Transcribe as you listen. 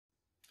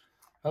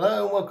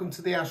Hello and welcome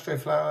to the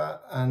Astroflower,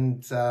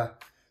 and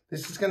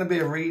this is going to be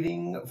a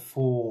reading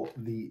for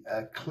the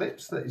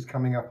eclipse that is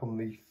coming up on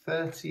the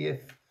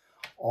 30th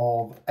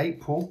of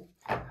April,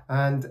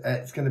 and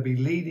it's going to be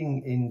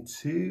leading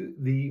into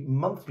the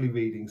monthly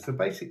reading. So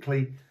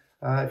basically,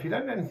 if you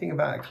don't know anything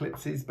about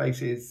eclipses,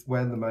 basically it's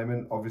when the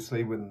moment,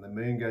 obviously, when the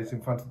moon goes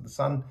in front of the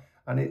sun,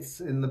 and it's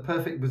in the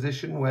perfect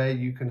position where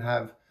you can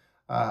have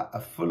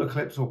a full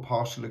eclipse or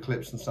partial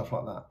eclipse and stuff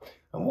like that.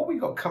 And what we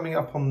got coming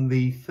up on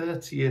the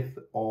 30th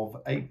of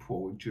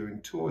April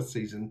during Taurus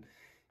season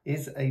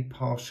is a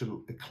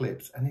partial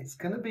eclipse, and it's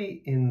going to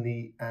be in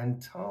the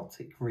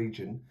Antarctic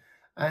region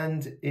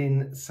and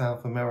in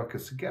South America.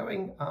 So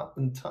going up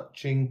and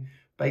touching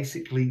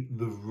basically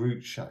the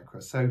root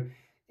chakra. So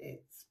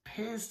it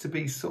appears to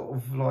be sort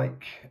of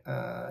like,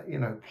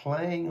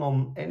 playing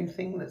on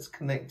anything that's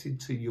connected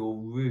to your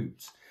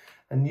roots.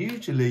 And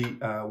usually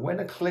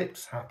when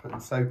eclipse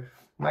happens, so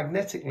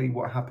magnetically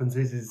what happens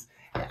is it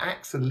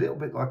acts a little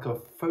bit like a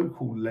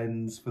focal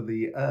lens for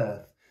the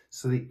Earth.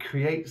 So it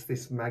creates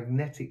this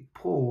magnetic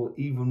pull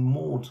even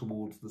more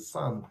towards the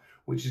sun,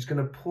 which is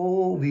going to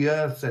pull the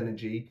Earth's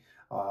energy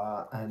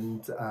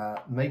and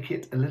make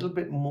it a little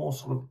bit more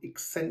sort of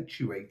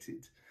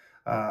accentuated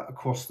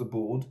across the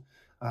board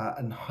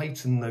and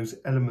heighten those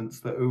elements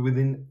that are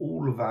within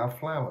all of our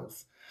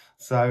flowers.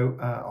 So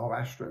our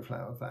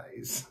Astroflowers, that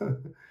is.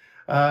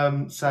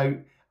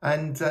 So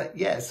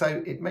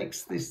it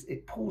makes this,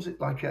 it pulls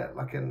it like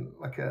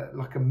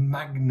a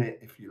magnet,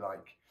 if you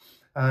like.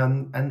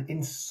 And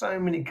in so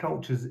many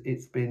cultures,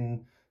 it's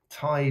been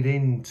tied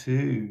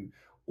into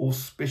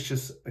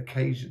auspicious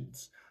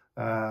occasions.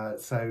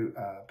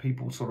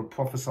 People sort of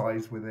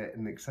prophesize with it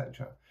and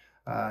etc.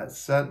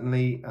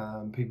 Certainly,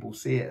 people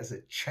see it as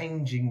a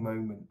changing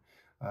moment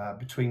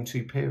between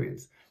two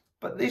periods.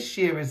 But this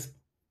year is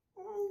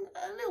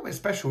a little bit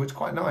special. It's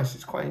quite nice.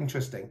 It's quite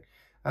interesting.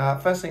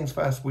 First things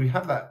first, we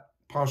have that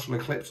partial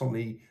eclipse on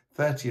the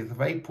 30th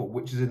of April,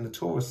 which is in the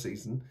Taurus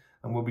season,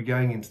 and we'll be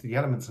going into the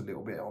elements a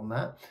little bit on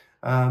that.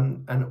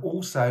 And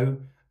also,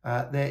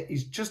 there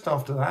is just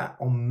after that,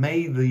 on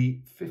May the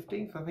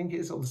 15th, I think it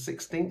is, or the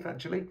 16th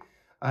actually,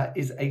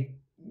 is a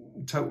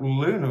total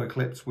lunar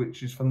eclipse,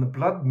 which is from the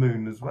blood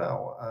moon as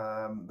well,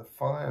 the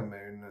fire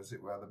moon, as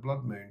it were, the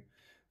blood moon,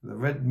 the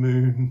red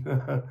moon,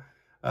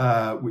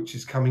 which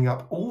is coming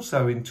up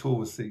also in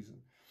Taurus season.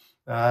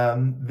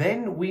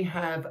 Then we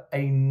have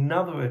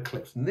another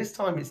eclipse, and this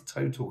time it's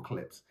total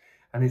eclipse,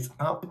 and it's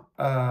up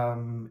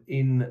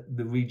in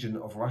the region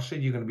of Russia.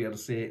 You're going to be able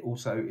to see it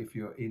also if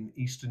you're in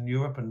Eastern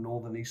Europe and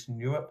Northern Eastern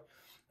Europe,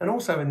 and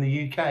also in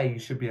the UK you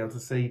should be able to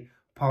see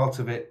part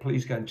of it.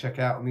 Please go and check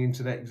out on the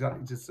internet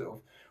exactly just sort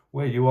of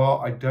where you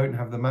are. I don't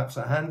have the maps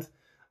at hand,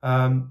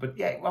 but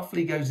yeah, it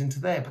roughly goes into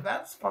there. But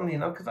that's funny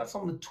enough because that's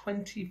on the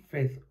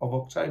 25th of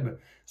October,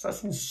 so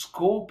that's in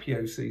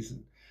Scorpio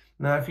season.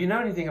 Now, if you know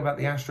anything about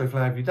the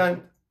Astroflower, if you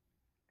don't,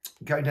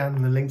 go down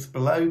in the links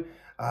below.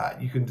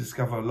 You can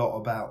discover a lot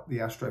about the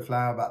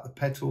Astroflower, about the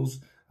petals,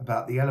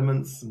 about the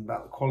elements, and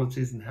about the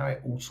qualities, and how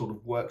it all sort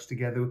of works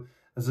together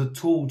as a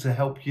tool to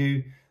help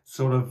you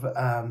sort of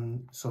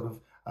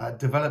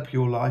develop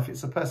your life.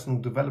 It's a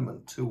personal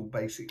development tool,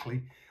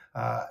 basically,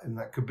 and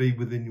that could be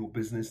within your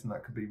business, and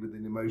that could be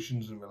within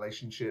emotions and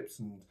relationships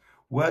and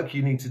work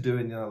you need to do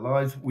in our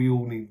lives. We've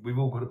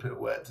all got a bit of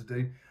work to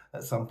do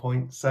at some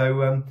point.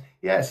 So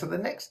so the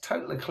next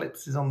total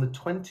eclipse is on the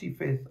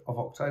 25th of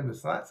October.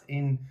 So that's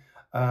in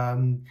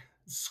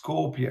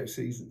Scorpio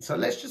season. So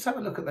let's just have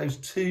a look at those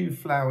two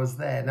flowers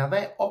there. Now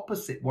they're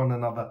opposite one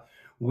another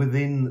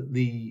within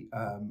the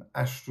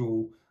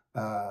the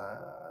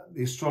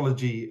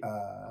astrology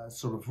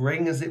sort of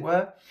ring, as it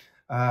were.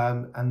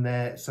 And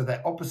they're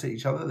opposite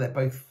each other. They're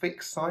both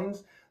fixed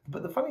signs.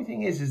 But the funny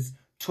thing is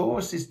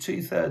Taurus is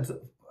 2/3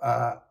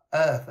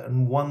 earth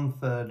and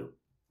 1/3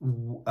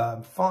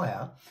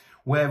 fire,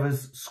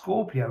 whereas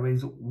Scorpio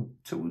is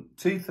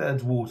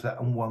 2/3 water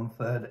and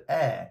 1/3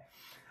 air.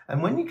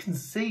 And when you can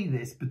see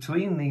this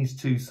between these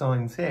two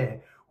signs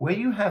here, where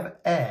you have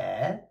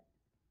air,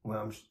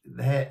 well,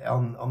 there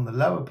on the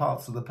lower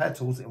parts of the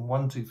petals in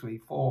 1, 2, 3,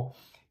 4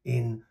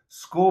 in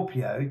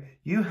Scorpio,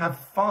 you have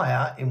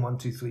fire in 1,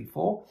 2, 3,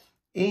 4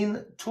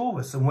 in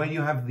Taurus, and where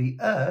you have the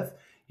earth,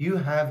 you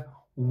have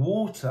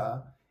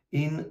water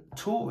in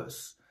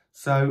Taurus.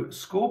 So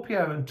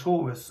Scorpio and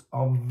Taurus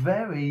are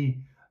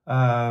very,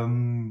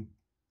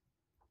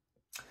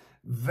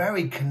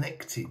 very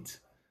connected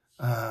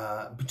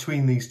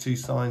between these two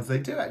signs. They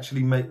do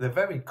actually they're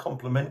very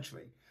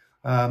complementary.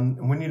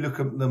 And when you look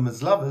at them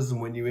as lovers, and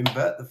when you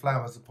invert the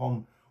flowers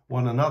upon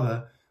one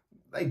another,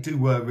 they do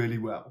work really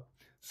well.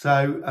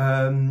 So,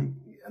 and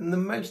the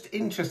most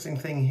interesting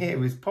thing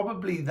here is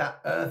probably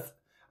that earth,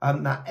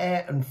 that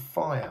air and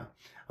fire.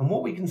 And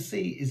what we can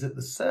see is at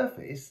the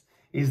surface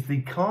is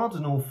the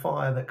cardinal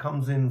fire that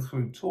comes in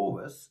through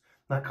Taurus,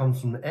 that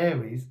comes from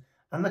Aries,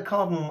 and the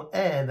cardinal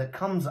air that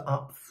comes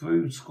up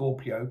through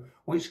Scorpio,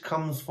 which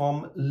comes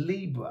from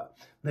Libra.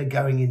 They're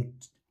going in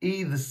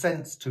either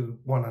sense to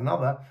one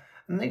another,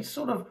 and they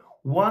sort of,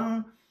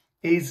 one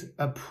is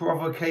a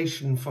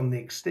provocation from the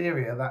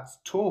exterior. That's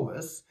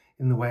Taurus,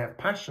 in the way of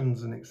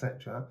passions and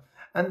etc.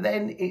 And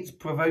then it's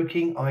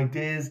provoking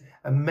ideas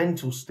and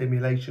mental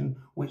stimulation,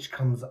 which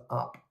comes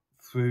up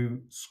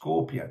through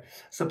Scorpio.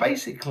 So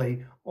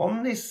basically,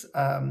 on this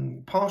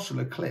partial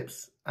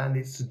eclipse, and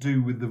it's to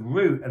do with the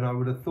root, and I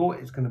would have thought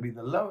it's going to be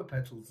the lower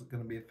petals that are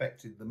going to be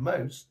affected the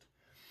most,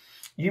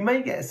 you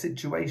may get a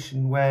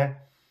situation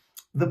where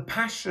the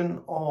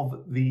passion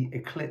of the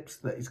eclipse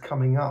that is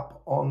coming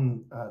up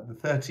on the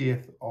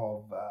 30th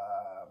of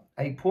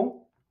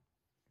April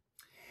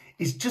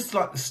is just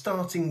like the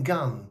starting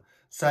gun.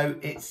 So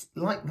it's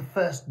like the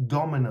first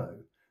domino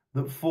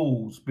that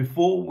falls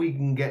before we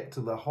can get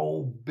to the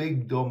whole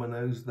big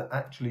dominoes that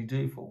actually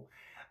do fall.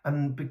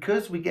 And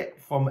because we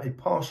get from a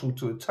partial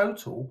to a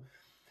total,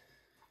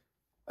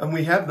 and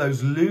we have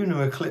those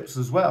lunar eclipses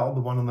as well,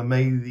 the one on the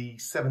May the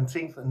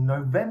 17th and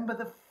November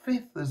the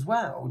 5th as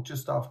well,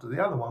 just after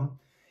the other one,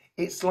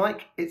 it's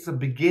like it's a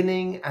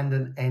beginning and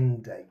an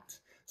end date.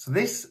 So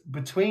this,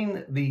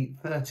 between the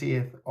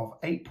 30th of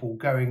April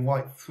going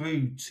right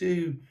through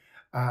to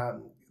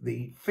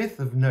the 5th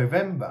of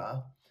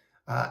November,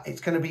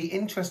 it's going to be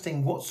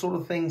interesting what sort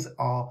of things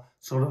are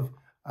sort of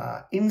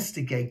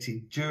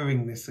instigated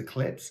during this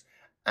eclipse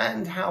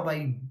and how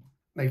they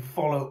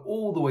follow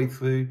all the way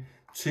through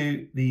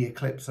to the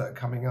eclipse that are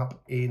coming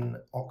up in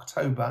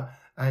October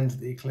and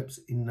the eclipse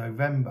in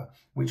November,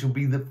 which will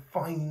be the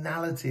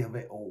finality of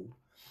it all.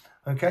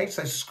 Okay,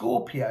 so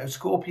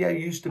Scorpio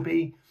used to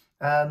be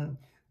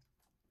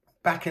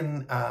back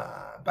in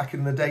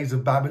the days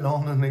of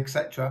Babylon and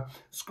etc.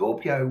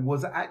 Scorpio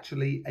was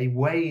actually a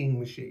weighing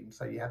machine.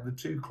 So you have the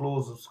two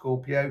claws of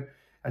Scorpio,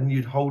 and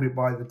you'd hold it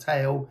by the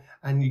tail,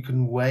 and you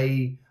can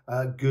weigh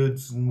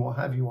goods and what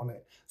have you on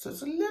it. So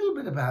it's a little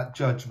bit about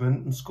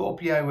judgment. And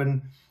Scorpio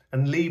and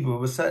Libra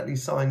were certainly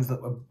signs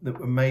that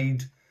were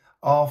made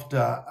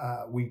after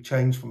we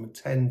changed from a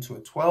 10 to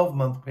a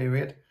 12-month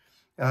period,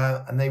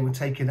 and they were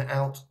taken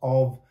out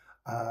of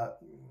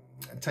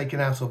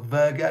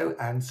Virgo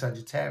and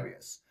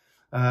Sagittarius.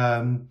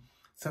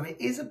 So it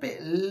is a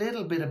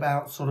little bit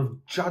about sort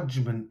of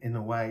judgment in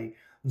a way.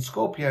 And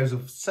Scorpios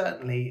have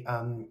certainly,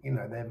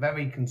 they're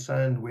very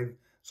concerned with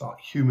sort of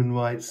human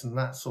rights and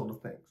that sort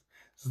of things.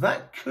 So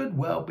that could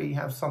well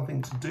have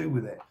something to do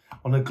with it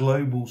on a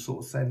global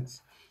sort of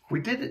sense. We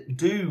did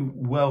do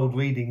world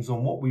readings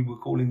on what we were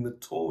calling the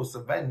Taurus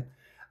event,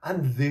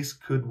 and this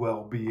could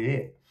well be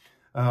it.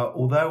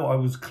 Although I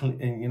was,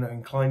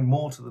 inclined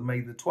more to the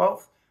May the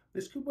 12th,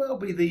 this could well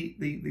be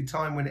the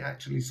time when it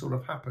actually sort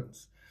of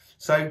happens.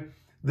 So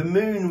the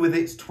moon with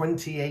its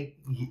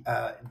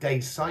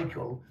 28-day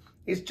cycle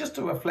is just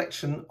a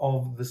reflection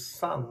of the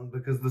sun,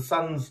 because the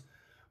sun's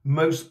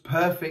most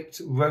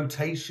perfect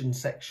rotation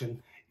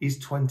section is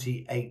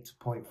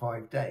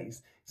 28.5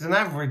 days. It's an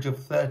average of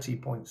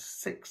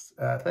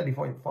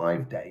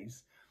 30.5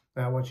 days.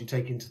 Now, once you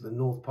take into the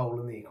North Pole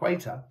and the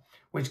equator,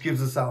 which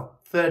gives us our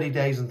 30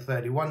 days and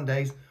 31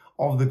 days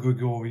of the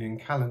Gregorian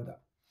calendar.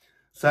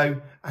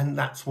 So, and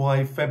that's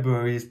why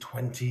February is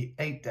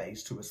 28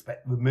 days to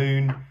respect the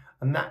moon.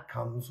 And that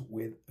comes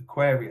with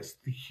Aquarius,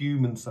 the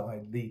human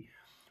side, the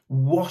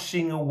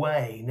washing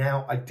away.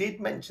 Now, I did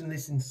mention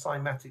this in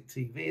Cymatic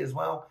TV as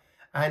well,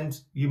 and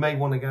you may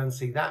want to go and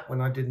see that when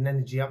I did an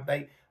energy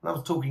update. And I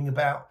was talking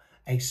about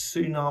a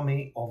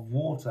tsunami of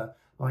water,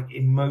 like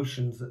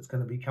emotions that's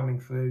going to be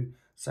coming through.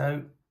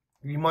 So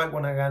you might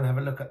want to go and have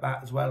a look at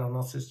that as well on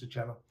our sister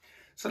channel.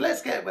 So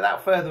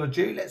without further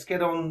ado, let's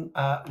get on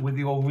with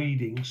your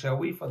reading, shall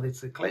we, for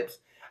this eclipse.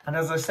 And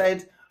as I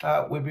said,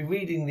 we'll be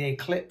reading the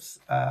eclipse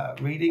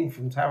reading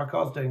from tarot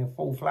cards, doing a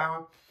full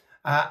flower.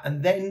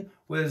 And then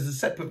there's a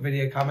separate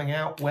video coming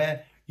out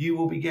where you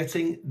will be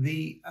getting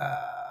the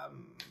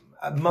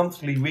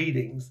monthly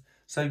readings.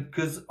 So,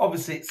 because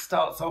obviously it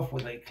starts off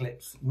with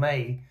eclipse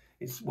May.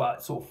 It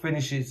sort of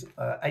finishes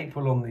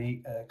April on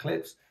the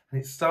eclipse, and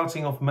it's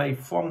starting off May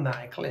from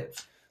that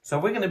eclipse. So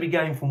we're going to be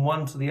going from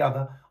one to the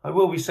other. I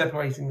will be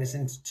separating this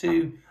into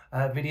two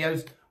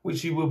videos,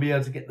 which you will be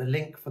able to get the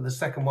link for the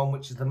second one,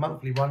 which is the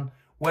monthly one,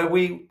 where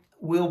we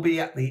will be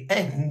at the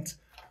end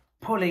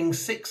pulling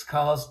 6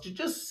 cards to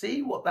just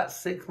see what that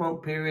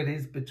 6-month period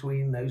is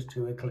between those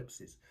two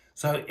eclipses.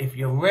 So if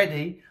you're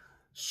ready,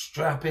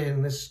 strap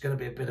in. This is going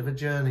to be a bit of a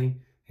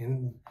journey.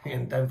 And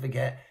don't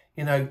forget,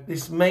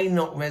 this may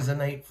not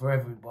resonate for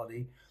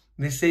everybody.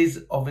 This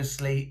is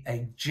obviously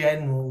a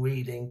general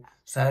reading,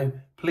 so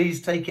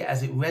please take it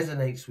as it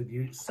resonates with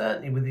you.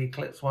 Certainly with the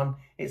eclipse one,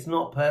 it's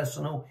not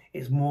personal.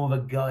 It's more of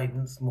a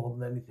guidance more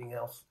than anything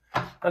else.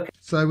 Okay.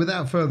 So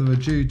without further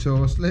ado,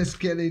 Taurus, let's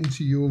get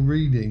into your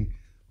reading.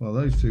 Well,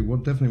 those two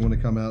definitely want to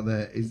come out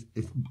there.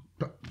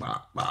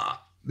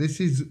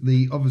 This is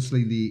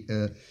obviously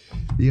the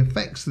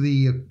effects of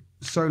the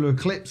solar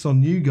eclipse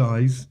on you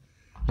guys,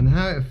 and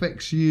how it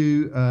affects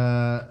you,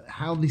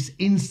 how this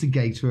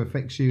instigator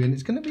affects you. And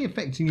it's going to be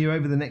affecting you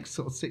over the next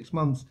sort of 6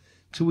 months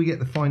till we get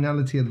the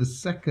finality of the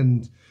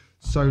second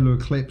solar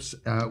eclipse,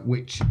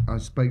 which I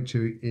spoke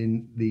to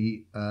in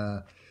the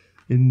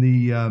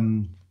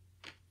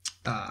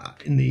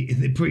in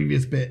the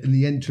previous bit, in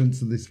the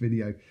entrance of this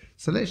video.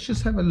 So let's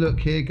just have a look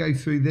here, go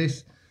through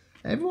this.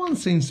 Everyone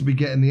seems to be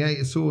getting the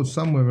 8 of Swords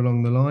somewhere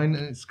along the line,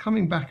 and it's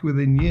coming back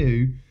within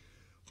you.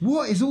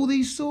 What is all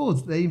these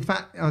swords? In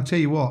fact, I'll tell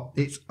you what,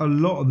 it's a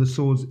lot of the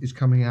swords is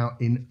coming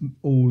out in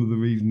all of the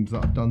readings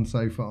that I've done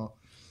so far.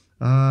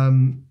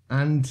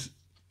 And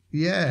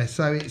yeah,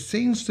 so it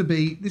seems to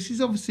be, this is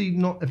obviously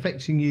not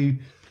affecting you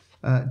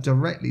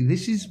directly.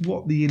 This is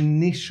what the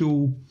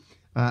initial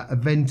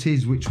event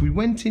is, which we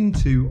went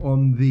into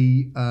on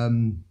the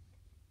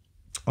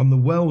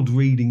world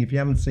reading. If you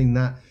haven't seen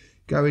that,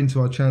 go into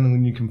our channel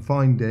and you can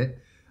find it.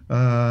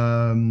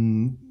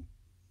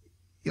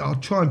 I'll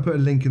try and put a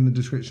link in the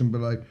description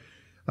below.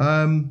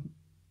 I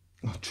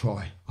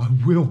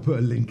will put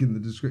a link in the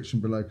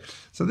description below.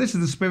 So this is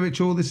the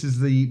spiritual, this is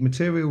the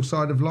material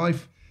side of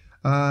life.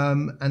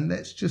 And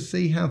let's just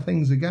see how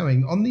things are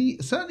going.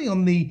 Certainly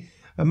on the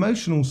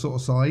emotional sort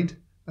of side,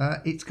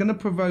 it's going to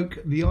provoke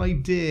the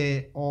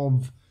idea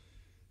of,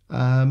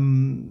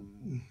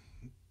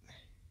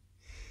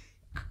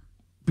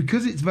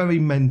 because it's very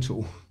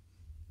mental,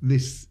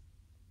 this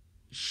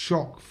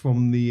shock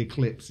from the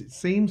eclipse, it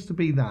seems to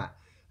be that,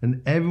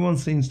 and everyone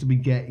seems to be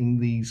getting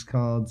these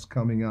cards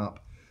coming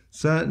up.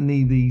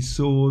 Certainly these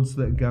swords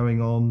that are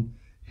going on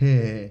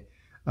here,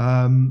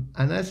 and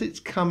as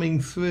it's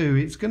coming through,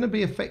 it's going to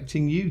be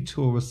affecting you,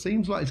 Taurus.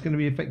 Seems like it's going to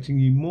be affecting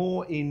you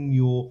more in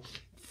your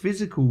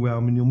physical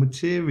realm, in your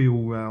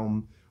material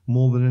realm,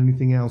 more than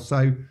anything else.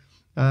 So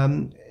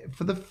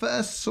for the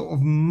first sort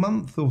of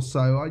month or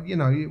so,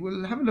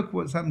 we'll have a look at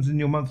what happens in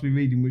your monthly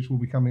reading, which will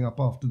be coming up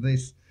after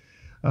this.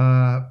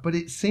 But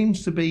it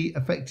seems to be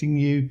affecting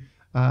you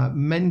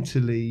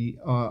mentally,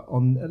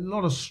 on a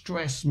lot of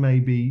stress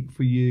maybe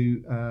for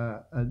you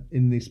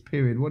in this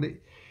period.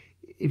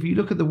 If you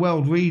look at the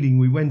world reading,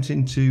 we went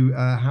into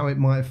how it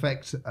might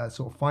affect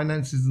sort of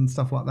finances and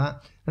stuff like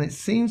that. And it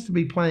seems to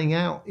be playing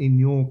out in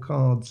your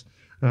cards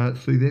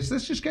through this.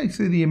 Let's just go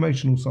through the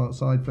emotional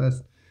side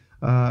first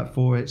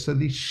for it. So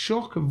the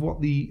shock of what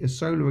the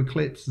solar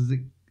eclipse, as it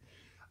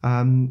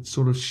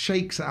sort of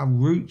shakes our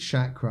root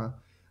chakra,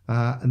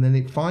 and then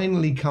it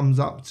finally comes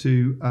up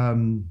to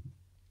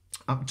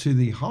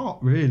the heart,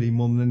 really,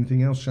 more than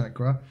anything else,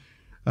 chakra,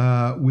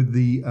 with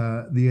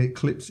the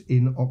eclipse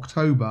in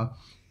October.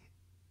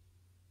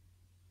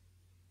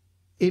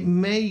 It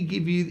may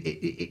give you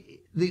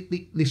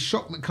the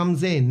shock that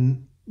comes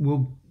in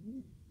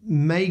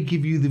may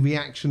give you the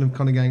reaction of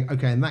kind of going,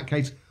 okay, in that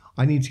case,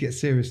 I need to get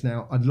serious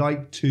now. I'd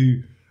like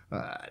to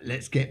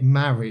let's get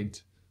married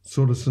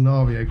sort of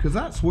scenario, because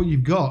that's what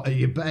you've got at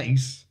your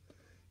base.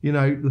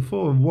 The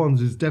Four of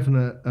Wands is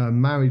definite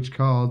marriage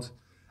card,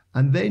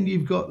 and then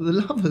you've got the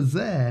Lovers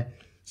there.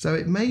 So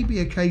it may be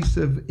a case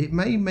of, it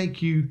may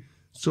make you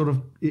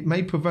it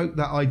may provoke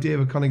that idea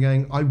of kind of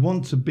going, I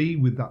want to be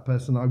with that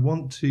person. I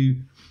want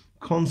to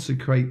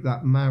consecrate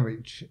that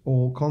marriage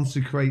or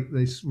consecrate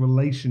this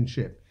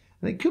relationship.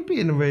 And it could be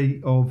in a way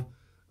of,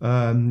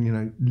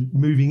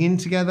 moving in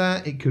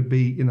together. It could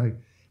be,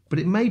 but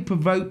it may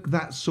provoke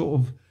that sort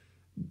of,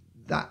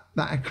 that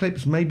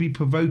eclipse may be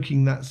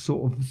provoking that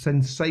sort of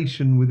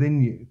sensation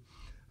within you.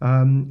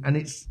 And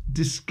it's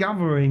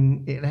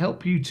it'll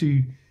help you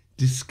to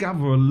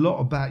discover a lot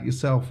about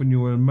yourself and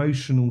your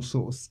emotional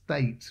sort of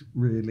state,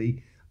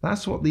 really.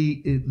 That's what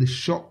the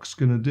shock's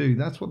going to do.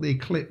 That's what the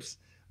eclipse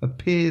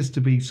appears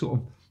to be sort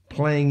of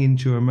playing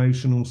into your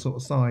emotional sort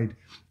of side.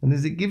 And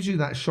as it gives you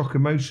that shock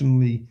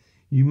emotionally,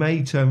 you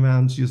may turn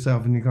around to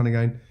yourself and you're kind of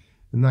going,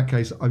 in that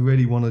case, I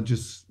really want to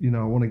just,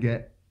 I want to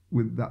get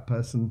with that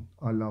person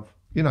I love.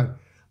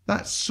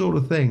 That sort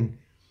of thing.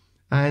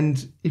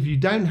 And if you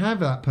don't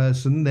have that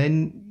person,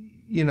 then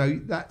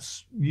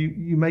that's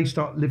you may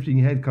start lifting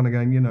your head, kind of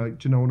going, do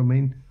you know what I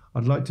mean?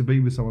 I'd like to be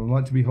with someone. I'd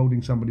like to be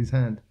holding somebody's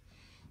hand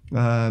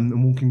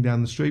and walking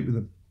down the street with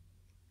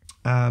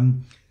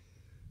them.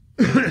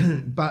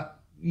 But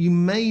you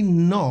may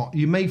not.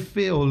 You may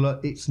feel that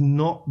it's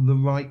not the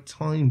right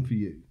time for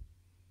you.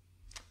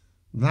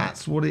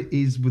 That's what it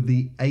is with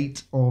the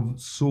 8 of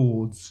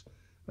Swords.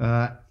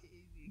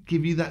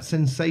 Give you that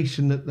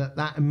sensation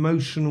that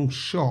emotional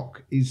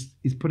shock is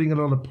putting a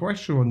lot of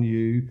pressure on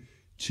you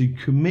to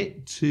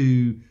commit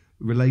to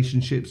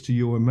relationships, to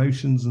your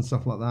emotions and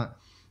stuff like that.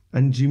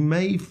 And you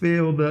may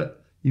feel that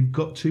you've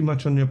got too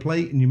much on your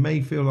plate, and you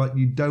may feel like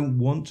you don't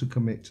want to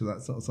commit to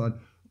that sort of side.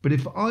 But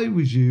if I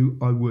was you,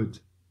 I would.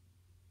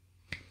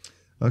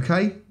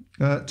 Okay,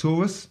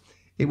 Taurus,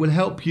 it will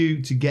help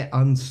you to get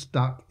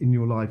unstuck in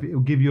your life. It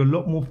will give you a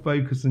lot more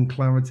focus and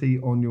clarity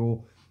on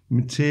your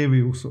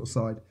material sort of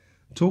side.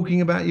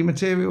 Talking about your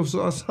material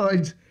sort of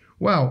side,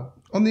 well,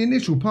 on the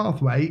initial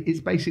pathway, it's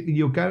basically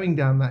you're going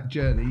down that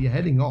journey. You're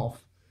heading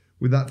off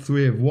with that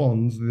 3 of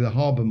Wands, the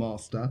Harbour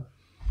Master,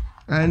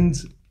 and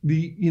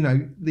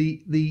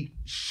the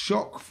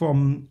shock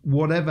from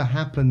whatever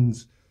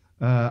happens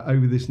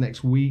over this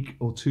next week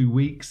or 2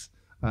 weeks,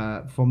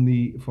 from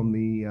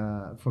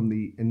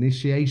the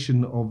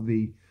initiation of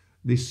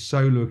this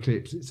solar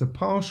eclipse. It's a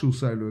partial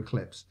solar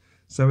eclipse,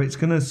 so it's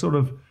going to sort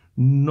of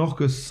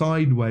knock us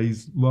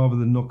sideways rather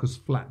than knock us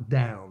flat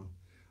down.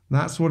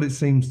 That's what it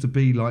seems to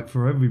be like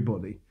for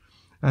everybody.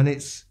 And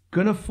it's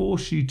going to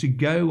force you to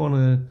go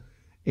on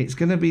it's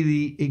going to be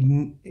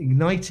the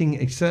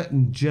igniting a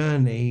certain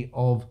journey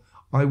of,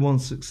 I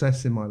want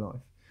success in my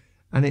life.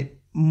 And it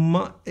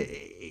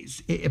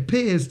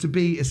appears to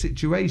be a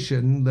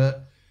situation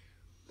that,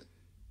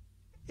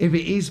 if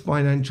it is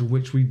financial,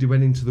 which we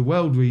went into the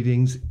world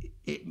readings,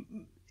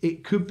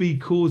 it could be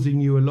causing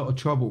you a lot of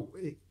trouble,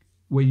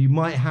 where you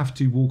might have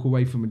to walk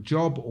away from a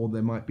job, or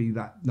there might be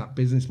that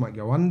business might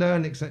go under,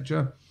 and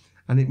etc.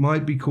 And it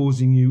might be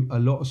causing you a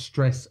lot of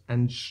stress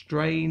and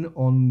strain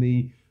on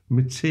the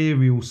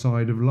material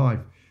side of life,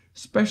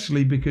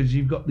 especially because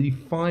you've got the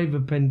Five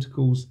of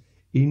Pentacles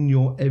in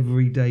your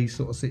everyday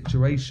sort of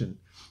situation,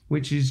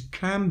 which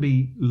can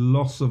be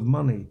loss of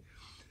money.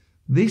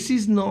 This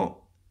is not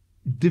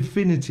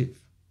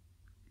definitive.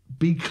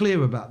 Be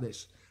clear about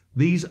this.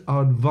 These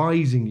are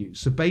advising you.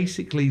 So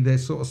basically they're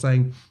sort of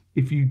saying,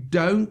 if you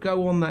don't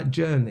go on that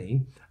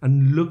journey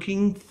and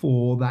looking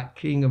for that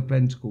King of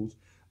Pentacles,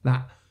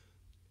 that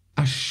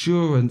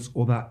assurance,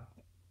 or that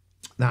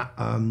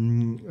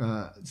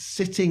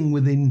sitting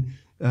within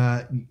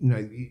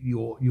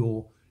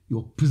your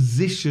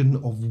position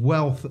of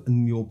wealth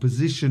and your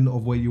position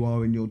of where you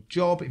are in your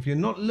job, if you're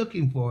not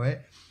looking for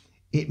it,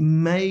 it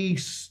may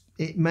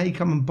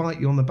come and bite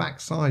you on the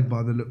backside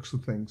by the looks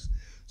of things.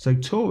 So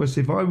Taurus,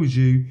 if I was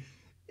you,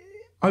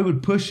 I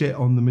would push it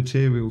on the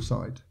material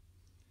side.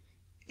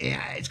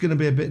 Yeah, it's going to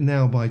be a bit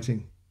nail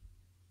biting.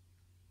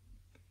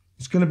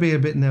 It's going to be a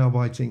bit nail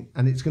biting,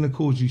 and it's going to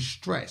cause you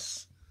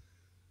stress.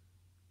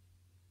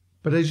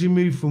 But as you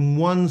move from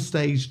one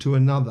stage to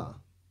another,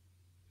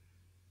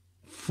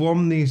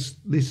 from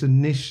this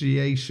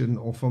initiation,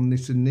 or from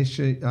this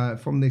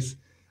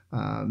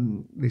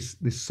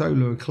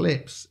solar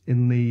eclipse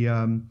in the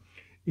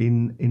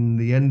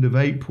end of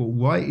April,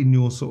 right in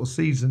your sort of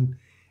season,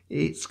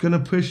 it's going to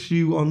push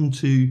you on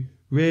to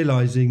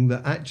realizing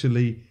that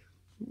actually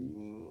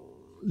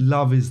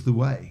love is the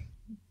way.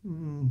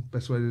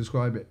 Best way to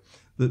describe it.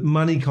 That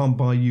money can't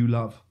buy you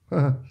love.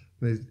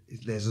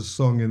 There's a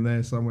song in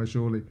there somewhere,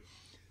 surely.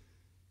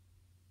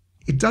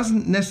 It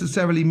doesn't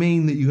necessarily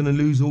mean that you're going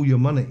to lose all your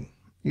money.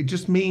 It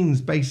just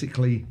means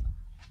basically,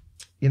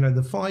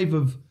 the Five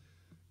of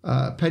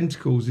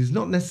Pentacles is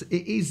not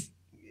necessarily,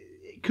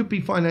 it could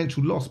be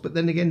financial loss, but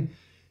then again,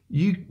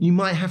 you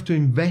might have to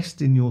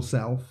invest in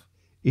yourself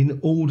in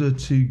order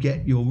to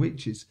get your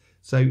riches.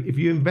 So if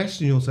you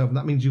invest in yourself,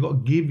 that means you've got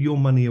to give your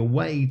money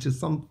away to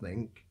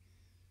something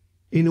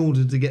in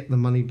order to get the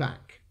money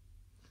back.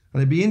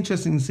 And it'd be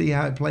interesting to see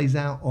how it plays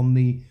out on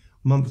the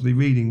monthly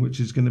reading, which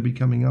is going to be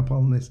coming up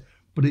on this.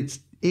 But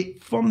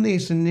from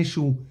this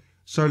initial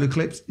solar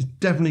eclipse, it's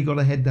definitely got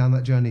to head down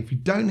that journey. If you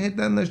don't head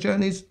down those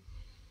journeys,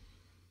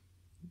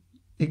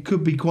 it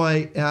could be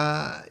quite,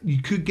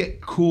 you could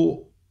get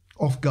caught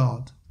off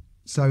guard.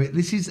 So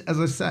this is, as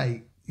I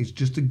say, it's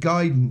just a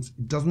guidance.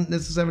 It doesn't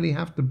necessarily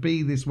have to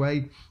be this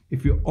way.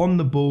 If you're on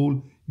the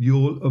ball,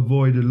 you'll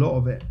avoid a lot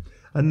of it.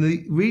 And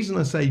the reason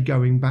I say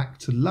going back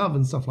to love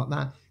and stuff like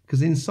that,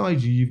 because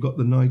inside you, you've got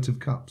the Knight of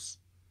Cups.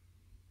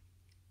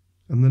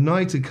 And the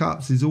Knight of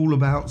Cups is all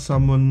about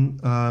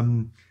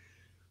someone,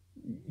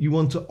 you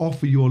want to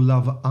offer your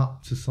love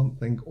up to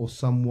something or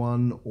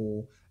someone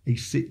or a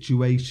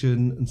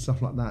situation and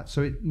stuff like that.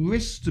 So it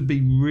risks to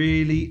be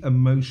really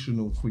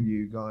emotional for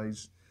you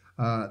guys,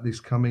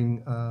 this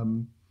coming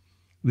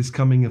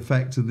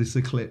effect of this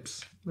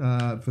eclipse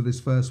for this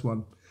first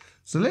one.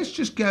 So let's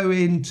just go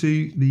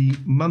into the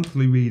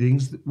monthly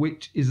readings,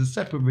 which is a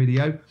separate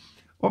video.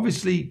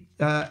 Obviously,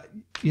 thank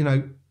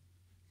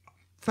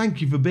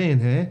you for being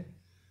here,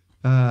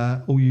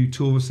 all you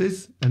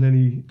Tauruses and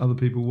any other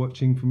people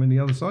watching from any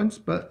other signs.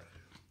 But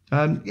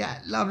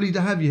yeah, lovely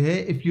to have you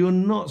here. If you're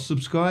not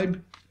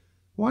subscribed,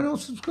 why not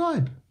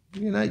subscribe?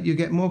 You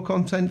get more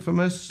content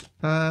from us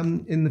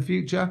in the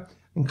future.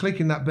 And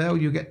clicking that bell,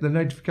 you'll get the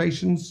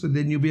notifications, so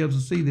then you'll be able to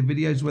see the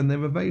videos when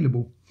they're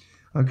available.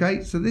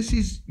 Okay, so this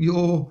is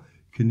your,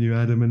 can you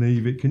Adam and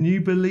Eve it? Can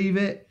you believe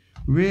it?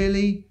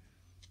 Really?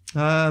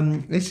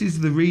 This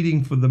is the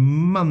reading for the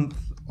month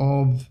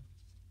of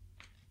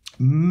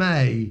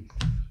May.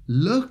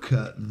 Look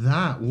at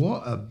that.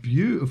 What a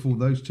beautiful,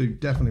 those two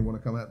definitely want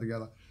to come out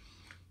together.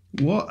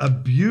 What a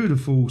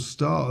beautiful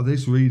start of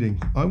this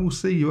reading. I will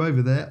see you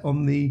over there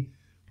on the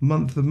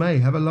month of May.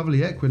 Have a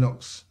lovely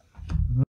equinox.